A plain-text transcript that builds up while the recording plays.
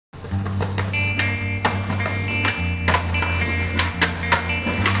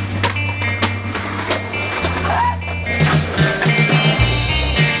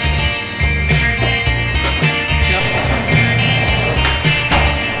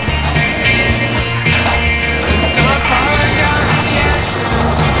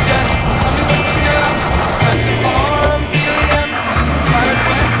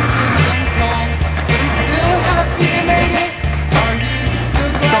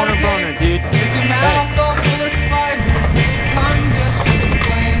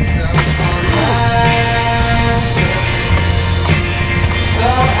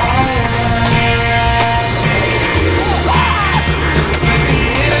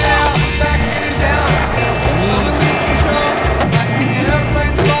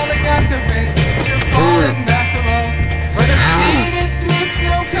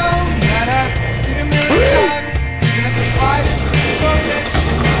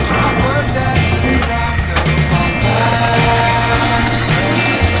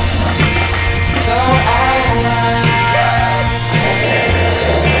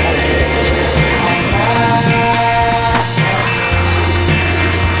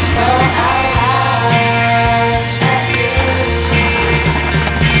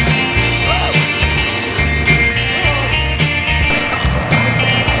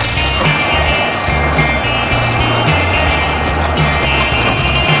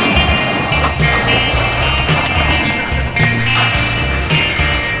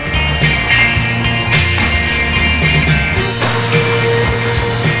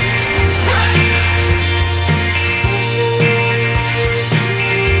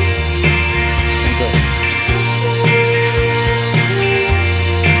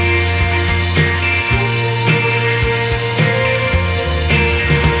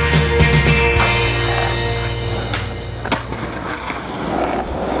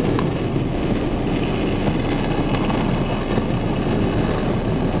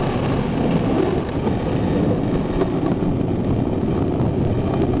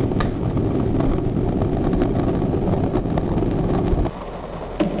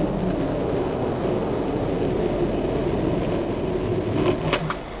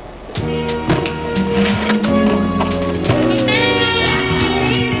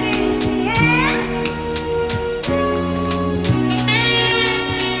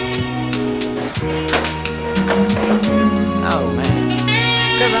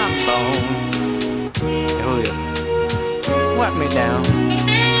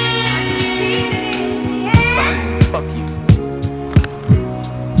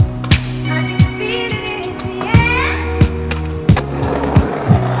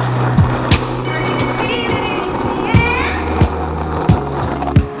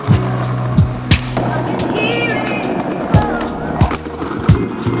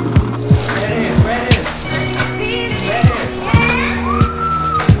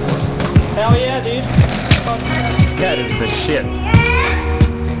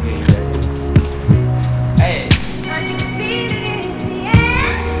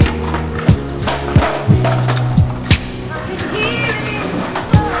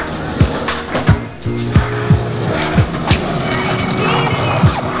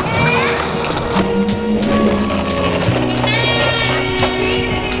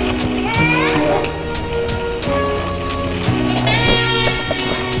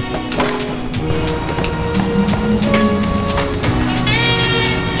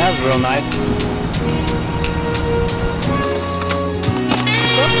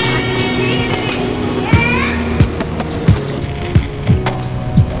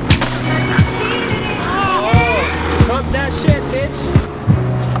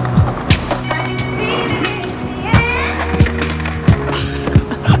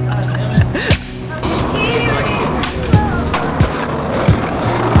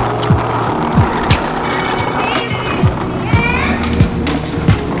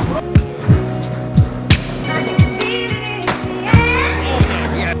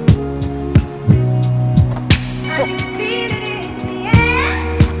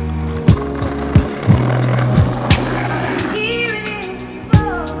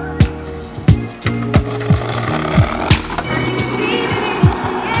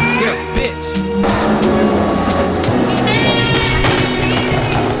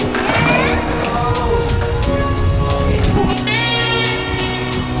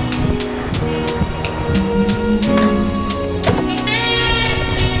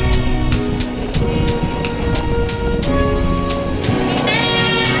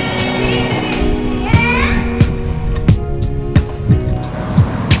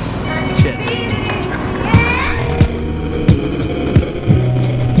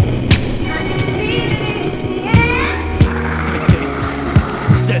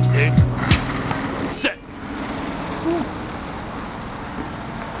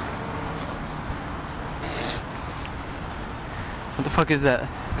fuck is that?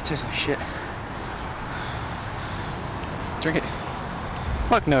 It tastes like shit. Drink it.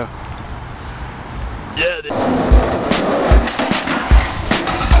 Fuck no. Yeah.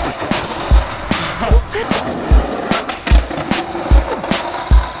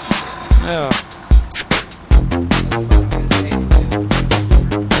 Yeah.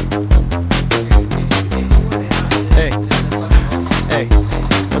 Hey. Hey.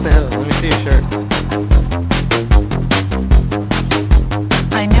 What the hell? Let me see your shirt.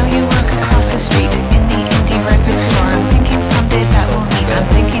 I know you work across the street in the indie record store. I'm thinking someday that we'll meet. I'm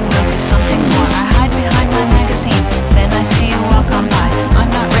thinking we'll do something more. I hide behind my magazine, then I see you walk on by. I'm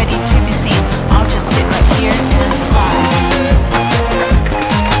not ready to be seen. I'll just sit right here and spy.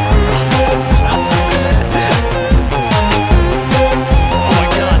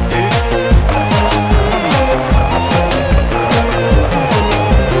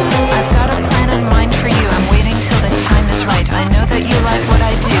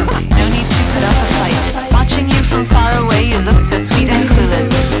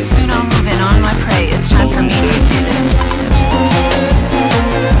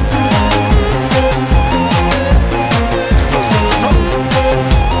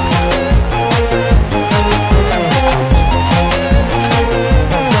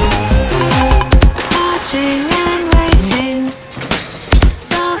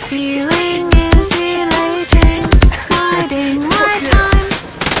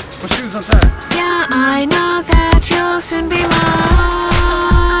 Yeah, I know that you'll soon be mine.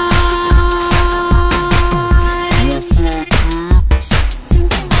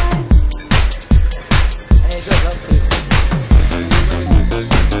 Hey, good luck to you.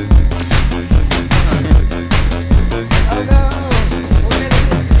 Oh no!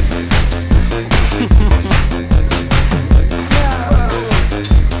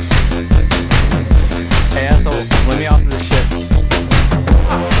 Hey asshole, let me off the